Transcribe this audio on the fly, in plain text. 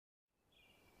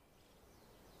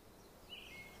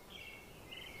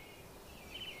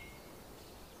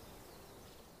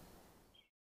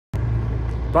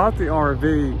bought the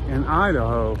RV in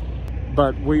Idaho,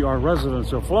 but we are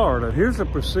residents of Florida. Here's the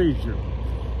procedure.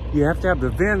 You have to have the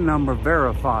VIN number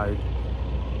verified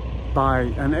by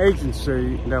an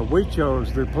agency that we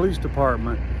chose, the police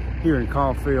department here in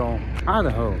Caulfield,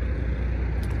 Idaho.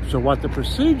 So what the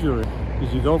procedure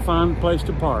is, you go find a place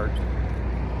to park.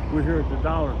 We're here at the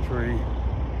Dollar Tree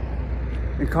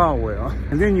in Caldwell.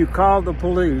 And then you call the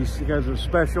police. You got a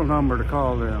special number to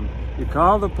call them. You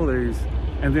call the police,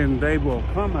 and then they will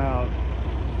come out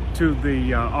to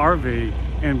the RV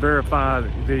and verify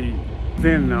the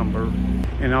VIN number.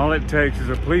 And all it takes is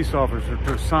a police officer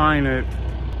to sign it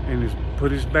and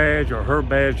put his badge or her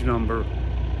badge number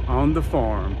on the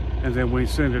form, and then we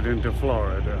send it into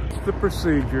Florida. It's the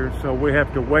procedure, so we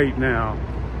have to wait now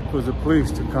for the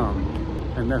police to come,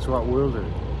 and that's what we'll do.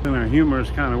 In a humorous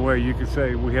kind of way, you could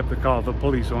say we have to call the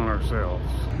police on ourselves.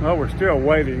 Well, we're still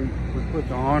waiting. We put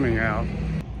the awning out.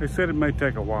 They said it may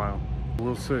take a while.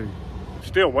 We'll see.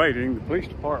 Still waiting. The police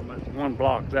department, one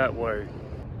block that way.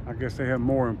 I guess they have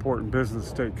more important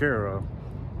business to take care of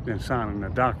than signing a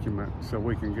document so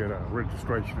we can get a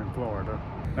registration in Florida.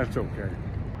 That's okay.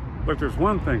 But there's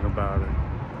one thing about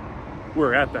it.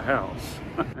 We're at the house.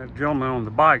 That gentleman on the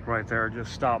bike right there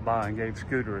just stopped by and gave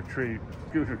Scooter a treat.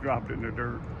 Scooter dropped it in the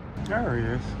dirt. There he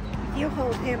is. If you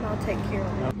hold him, I'll take care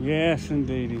of him. Yes,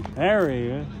 indeedy. There he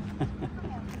is.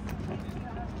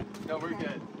 No, we're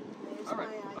good. All right.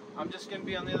 I'm just going to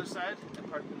be on the other side and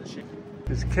park in the shade.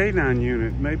 This K9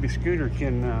 unit, maybe Scooter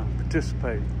can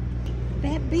participate.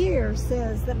 That beer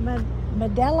says that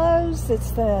Modelo's,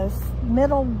 it's the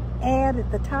middle ad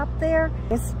at the top there.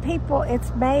 It's people,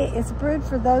 it's brewed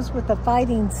for those with a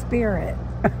fighting spirit.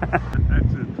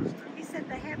 That's interesting. He said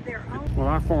they have their own. Well,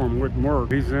 our form wouldn't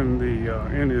work. He's in the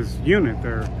in his unit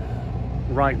there,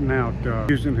 writing out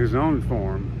using his own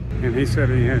form, and he said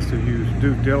he has to use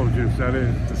due diligence. That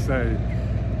is to say,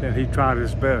 that he tried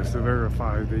his best to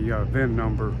verify the VIN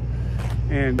number,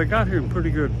 and they got here in pretty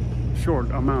good short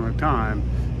amount of time.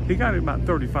 He got it about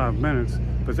 35 minutes,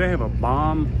 but they have a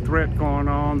bomb threat going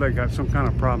on. They got some kind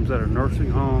of problems at a nursing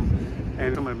home,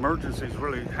 and some emergencies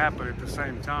really happen at the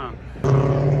same time.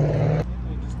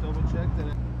 Just double check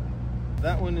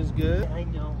that one is good. I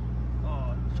know.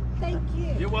 Oh, Thank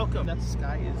you. you're welcome. That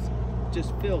sky is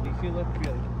just filled. You feel like,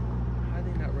 how are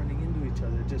they not running into each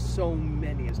other? Just so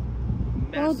many,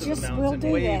 massive amounts,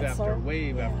 and wave after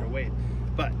wave after wave.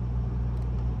 But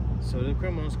so the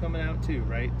criminals coming out too,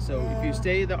 right? So if you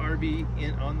stay the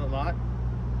RV on the lot,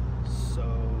 so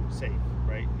safe,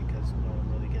 right? Because no one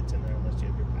really gets in there unless you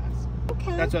have your pass.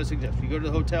 Okay. That's what I suggest. If you go to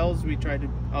the hotels,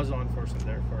 I was law enforcement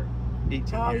there for 18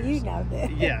 years. Oh, you know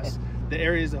that. Yes. The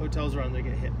areas the hotels are on, they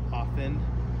get hit often.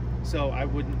 So I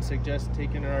wouldn't suggest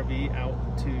taking an RV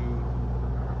out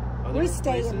to other We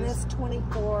stay places. in this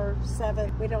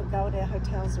 24/7. We don't go to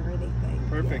hotels or anything.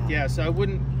 Perfect. Yeah. So I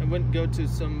wouldn't go to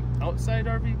some outside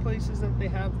RV places that they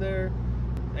have there.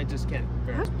 I just can't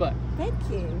compare. But thank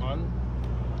you. On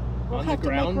We'll the have to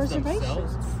make grounds reservations.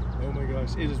 themselves. Oh my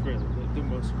gosh, it is really the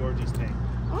most gorgeous thing.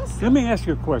 Awesome. Let me ask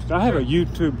you a question. I have a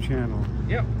YouTube channel,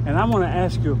 Yep. and I want to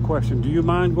ask you a question. Do you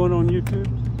mind going on YouTube?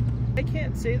 I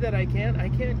can't say that I can. I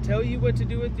can't tell you what to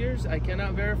do with yours. I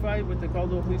cannot verify with the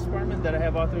Caldwell Police Department that I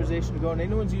have authorization to go on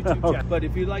anyone's YouTube channel. But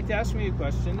if you'd like to ask me a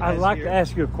question, I'd like to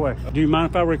ask you a question. Do you mind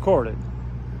if I record it?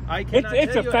 I cannot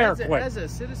It's tell a you, fair as question. as a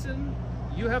citizen,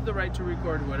 you have the right to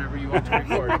record whatever you want to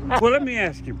record. Well, let me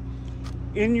ask you.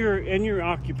 In your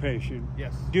occupation,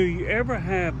 Yes. do you ever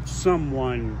have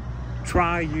someone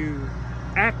try you,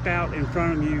 act out in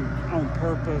front of you on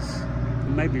purpose,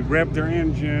 maybe rev their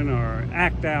engine or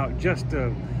act out just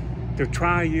to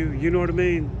try you? You know what I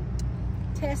mean?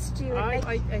 Test you.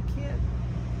 I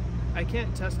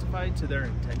can't testify to their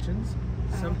intentions.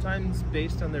 Sometimes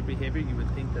based on their behavior, you would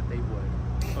think that they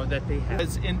would, or that they have.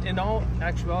 Because in all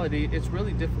actuality, it's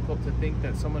really difficult to think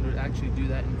that someone would actually do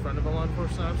that in front of a law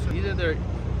enforcement officer. Either they're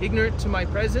ignorant to my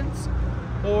presence,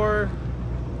 or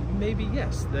maybe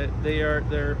yes, that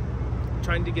they're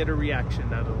trying to get a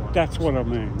reaction out of one. That's what I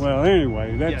mean. Well,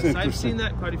 anyway, that's yes, interesting. I've seen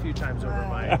that quite a few times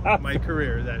over my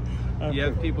career, that you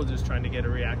have people just trying to get a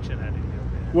reaction out of you.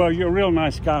 Well, you're a real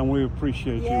nice guy, and we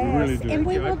appreciate you. We really do. And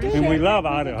we will do And that. we love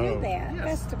will Idaho. do that Yes.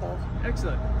 festival.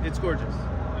 Excellent. It's gorgeous.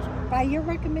 By your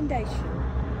recommendation.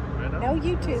 Right on. No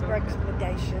YouTube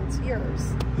recommendations,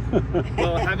 yours.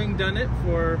 Well, having done it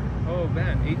for,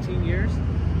 18 years,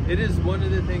 it is one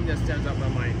of the things that stands out in my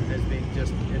mind as being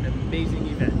just an amazing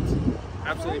event.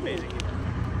 Absolutely amazing event.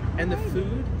 And the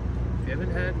food, if you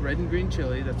haven't had red and green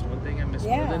chili, that's one thing I miss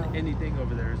more than anything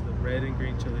over there is the red and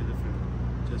green chili, the food.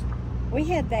 Just We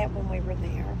had that when we were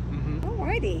there.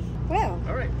 Alrighty. Well.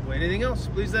 All right. Well, anything else?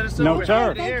 Please let us know. No,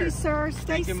 sir. Thank you, sir.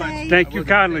 Stay safe. Thank you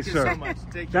kindly, sir. Thank you so much.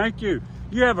 Take care. Thank you.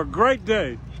 You have a great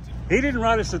day. He didn't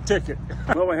write us a ticket.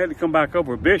 Well, we had to come back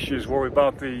over Bish's where we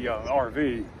bought the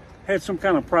RV. Had some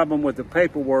kind of problem with the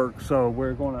paperwork, so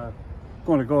we're going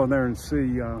to go in there and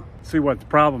see what the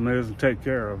problem is and take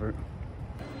care of it.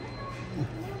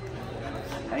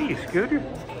 Hey, Scooter.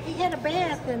 He had a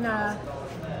bath in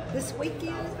this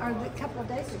weekend, or a couple of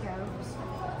days ago,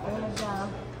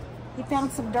 and he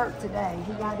found some dirt today.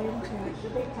 He got into it the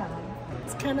big time.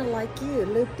 It's kind of like you,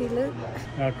 loop-de-loop.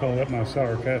 I call that my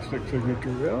sarcastic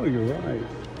signature. Oh, you're right.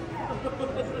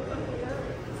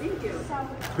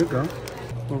 Good girl.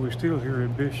 Well, we're still here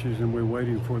at Bish's and we're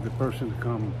waiting for the person to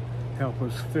come help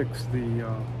us fix the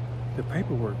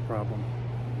paperwork problem.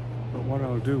 But what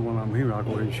I'll do when I'm here, I'll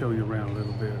go ahead and show you around a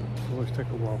little bit. So let's take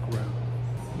a walk around.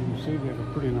 You can see they have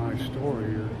a pretty nice store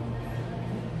here.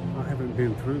 I haven't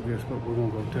been through this, but we're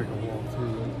going to go take a walk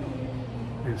through it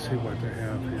and see what they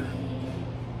have here.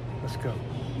 Let's go.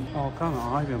 All kind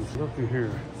of items. Looky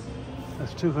here.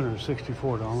 That's $264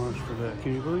 for that.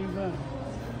 Can you believe that?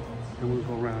 And we'll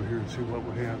go around here and see what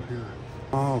we have here.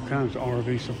 All kinds of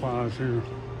RV supplies here.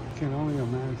 Can only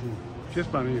imagine just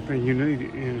about anything you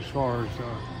need as far as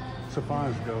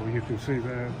supplies go. You can see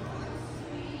that.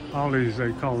 All these,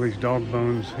 they call these dog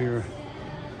bones here.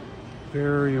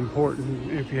 Very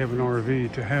important if you have an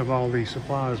RV to have all these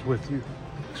supplies with you,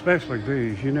 especially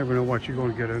these. You never know what you're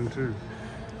going to get into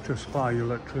to supply your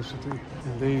electricity.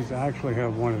 And these, I actually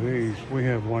have one of these. We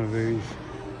have one of these.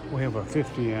 We have a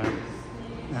 50 amp,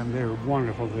 and they're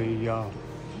wonderful. The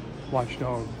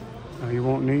Watchdog. Now you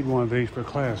won't need one of these for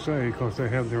Class A because they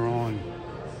have their own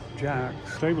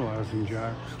jacks, stabilizing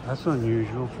jacks. That's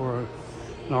unusual for an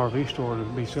RV store to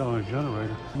be selling a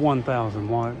generator. 1,000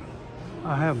 watt.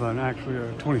 I have actually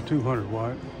a 2,200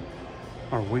 watt,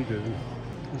 or we do.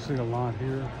 You see a lot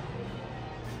here.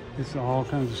 It's all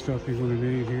kinds of stuff you're going to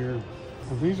need here.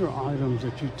 Well, these are items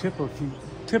that you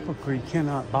typically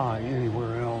cannot buy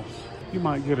anywhere else. You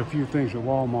might get a few things at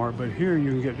Walmart, but here you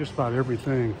can get just about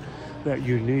everything that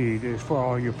you need. As for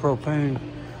all your propane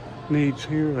needs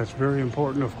here, that's very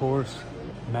important, of course.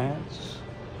 Mats,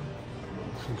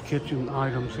 some kitchen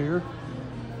items here.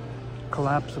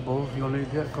 Collapsibles, you'll need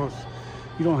that because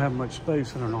you don't have much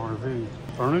space in an RV.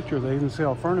 Furniture, they even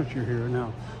sell furniture here.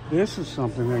 Now, this is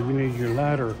something that you need your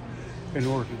ladder in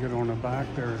order to get on the back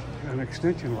there, an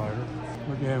extension ladder.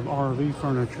 But you have RV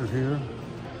furniture here.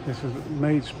 This is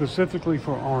made specifically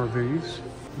for RVs.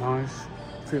 Nice,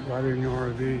 fit right in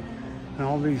your RV. And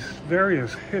all these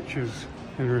various hitches,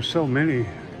 and there's so many,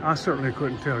 I certainly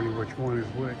couldn't tell you which one is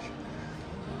which.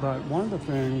 But one of the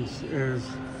things is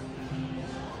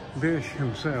Bish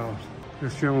himself.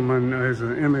 This gentleman is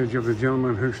an image of the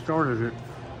gentleman who started it.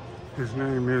 His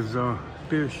name is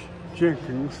Bish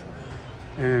Jenkins,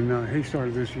 and he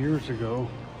started this years ago.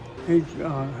 He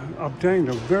obtained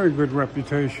a very good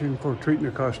reputation for treating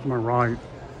the customer right,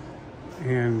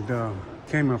 and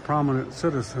became a prominent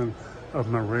citizen of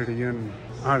Meridian,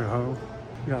 Idaho.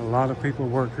 We got a lot of people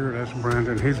work here. That's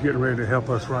Brandon. He's getting ready to help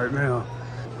us right now.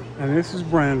 And this is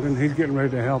Brandon. He's getting ready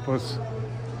to help us.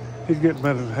 He's getting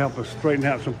ready to help us straighten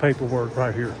out some paperwork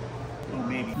right here.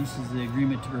 Maybe this is the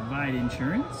agreement to provide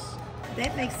insurance.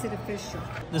 That makes it official.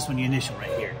 This one you initial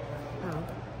right here. Oh.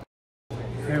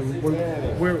 And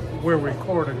we're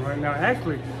recording right now.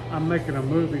 Actually, I'm making a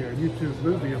movie, a YouTube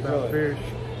movie about Bish,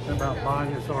 about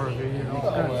buying this RV and all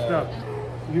kind of stuff.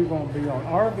 You're going to be on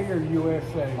RV or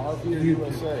USA? RV or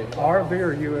USA. RV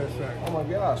or USA. Oh my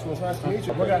gosh, well, it's nice to meet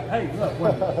you. Hey, look,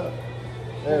 wait.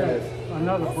 There it is.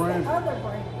 Another Brandon. Another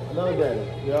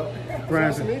Brandon. Yep.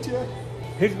 Nice to meet you.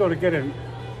 He's going to get a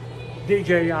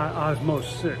DJI Osmo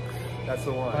 6. That's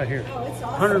the one. Right here. Oh, it's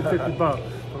awesome. 150 bucks.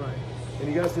 Right.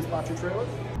 And you guys just bought your trailer?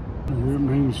 We're at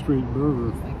Main Street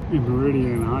Burger in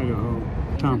Meridian, Idaho.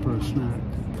 Time for a snack.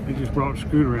 They just brought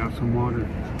Scooter out some water.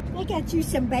 They got you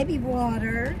some baby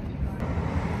water.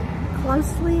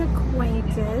 Closely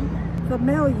acquainted,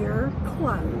 familiar,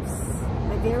 close.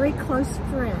 A very close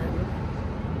friend.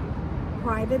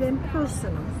 Private and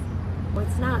personal.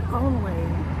 It's not only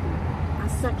a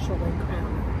sexual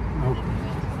encounter. Okay.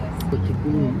 But to be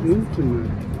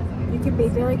intimate. You can be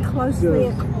very closely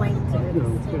acquainted.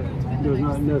 Okay. Does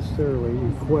not necessarily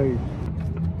equate.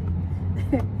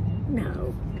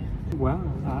 No. Well,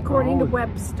 According to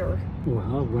Webster.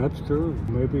 Well, Webster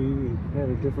maybe had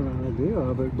a different idea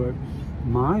of it, but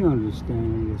my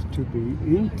understanding is to be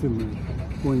intimate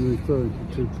when referring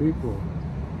to two people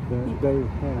that they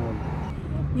have.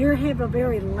 You have a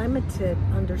very limited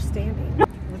understanding.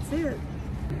 That's it.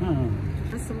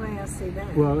 That's the way I see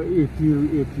that. Well, if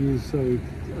you say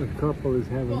a couple is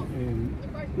having an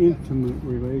intimate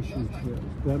relationship,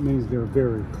 that means they're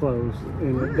very close,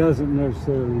 and it doesn't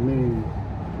necessarily mean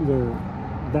they're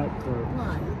that close.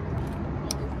 Right.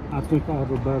 I think I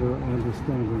have a better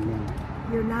understanding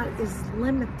now. You're not as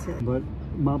limited. But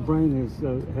my brain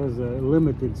has a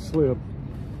limited slip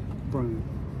brain.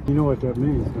 You know what that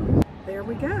means, don't you? There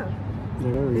we go.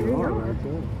 There you are, right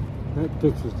there. That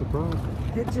fixes the problem.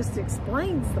 It just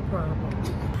explains the problem.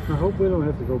 I hope we don't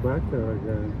have to go back there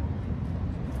again.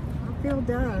 I feel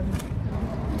done.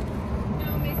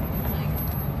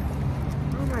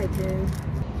 All right, dude.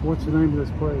 What's the name of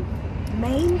this place?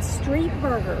 Main Street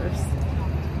Burgers.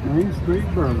 Main Street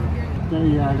Burger. They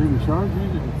didn't charge me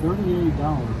 $38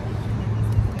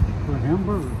 for a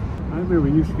hamburger. I remember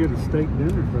we used to get a steak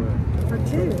dinner for that. For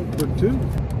two. For two.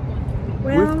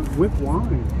 Well, with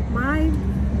wine.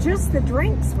 Just the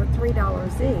drinks were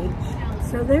 $3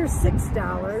 each. So there's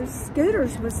 $6.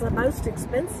 Scooter's was the most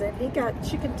expensive. He got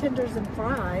chicken tenders and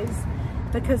fries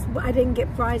because I didn't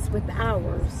get fries with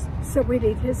ours. So we'd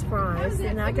eat his fries,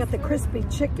 and I got the crispy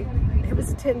chicken. It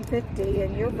was $10.50,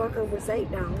 and your burger was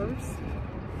 $8.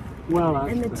 Well,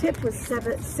 and the tip was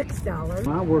 $6.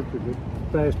 I worked at the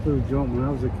fast food joint when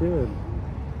I was a kid.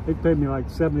 They paid me like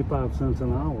 75 cents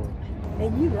an hour.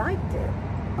 And you liked it.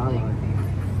 I liked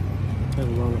it. Had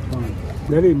a lot of fun.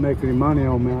 They didn't make any money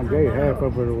on me. I gave half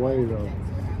of it away though.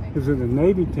 Because in a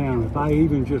Navy town, if I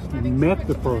even just met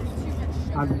the person,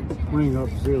 I'd ring up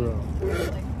zero.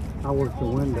 I worked the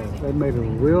window. They made a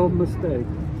real mistake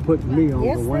putting me on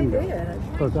the window. Yes, they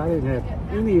did. Because I didn't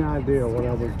have any idea what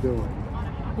I was doing.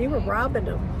 You were robbing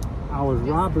them. I was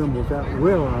robbing them without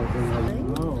realizing.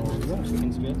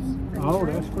 Oh,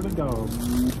 that's for the dog.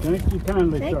 Thank you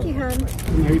kindly, sir. Thank you, hon.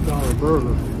 $8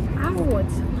 burger. I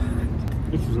want some.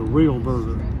 This is a real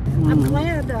burger. I'm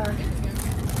glad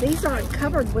these aren't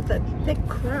covered with a thick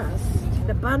crust.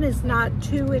 The bun is not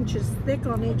 2 inches thick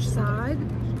on each side.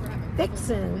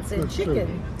 Fixins and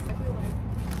chicken.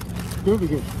 Good to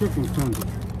get chicken tenders.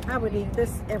 I would eat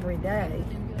this every day.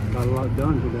 Got a lot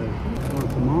done today. Well,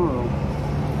 tomorrow,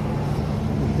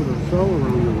 we'll put a solar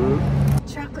on the roof.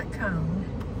 Chocolate cone.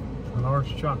 A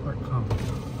large chocolate cone.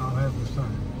 I'll have the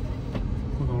same.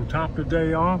 We're going to top the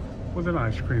day off with an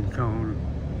ice cream cone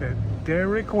at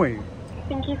Dairy Queen.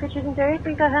 Thank you for choosing Dairy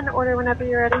Queen. Go ahead and order whenever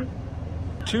you're ready.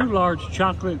 2 large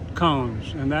chocolate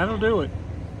cones, and that'll do it.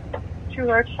 2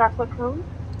 large chocolate cones?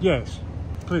 Yes,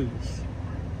 please.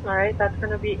 All right, that's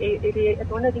going to be $8.88 at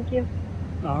the window. Thank you.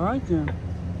 All right then.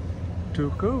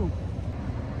 Too cool.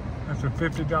 That's a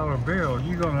 $50 bill.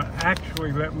 You're going to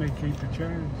actually let me keep the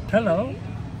change. Hello.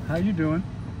 How you doing?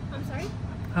 I'm sorry?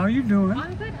 How you doing?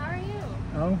 I'm good. How are you?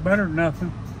 Oh, better than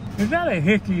nothing. Is that a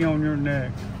hickey on your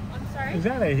neck? I'm sorry? Is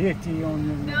that a hickey on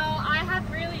your neck? No, I have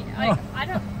really, like, I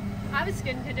have a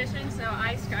skin condition, so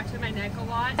I scratch my neck a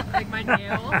lot, like my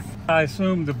nails. I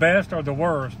assume the best or the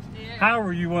worst. Yeah.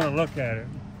 However you want to look at it.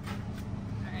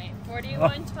 All right,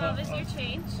 41.12 is your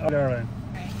change. Oh, darling.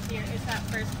 All right, here is that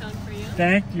first cone for you.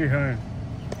 Thank you, hon.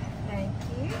 Thank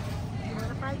you. You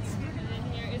want a bite, Scooter? And then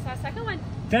here is that second one.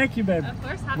 Thank you, baby. Of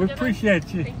course, have We a good appreciate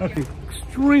one. you. Thank you.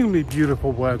 Extremely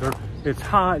beautiful weather. It's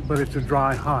hot, but it's a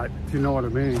dry hot, if you know what I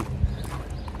mean.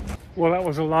 Well, that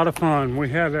was a lot of fun. We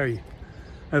had a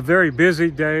very busy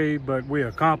day, but we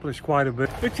accomplished quite a bit.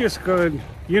 It's just good.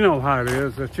 You know how it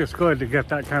is. It's just good to get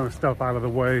that kind of stuff out of the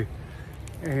way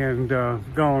and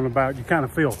going about. You kind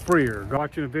of feel freer.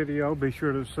 Watching the video, be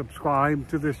sure to subscribe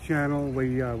to this channel.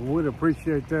 We would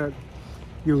appreciate that.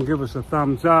 You can give us a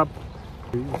thumbs up.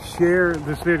 Share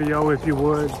this video if you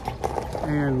would,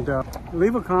 and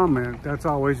leave a comment. That's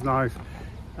always nice.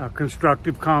 A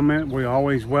constructive comment we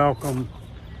always welcome.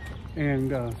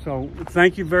 And so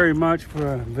thank you very much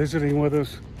for visiting with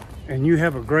us, and you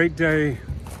have a great day,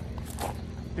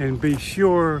 and be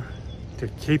sure to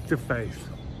keep the faith.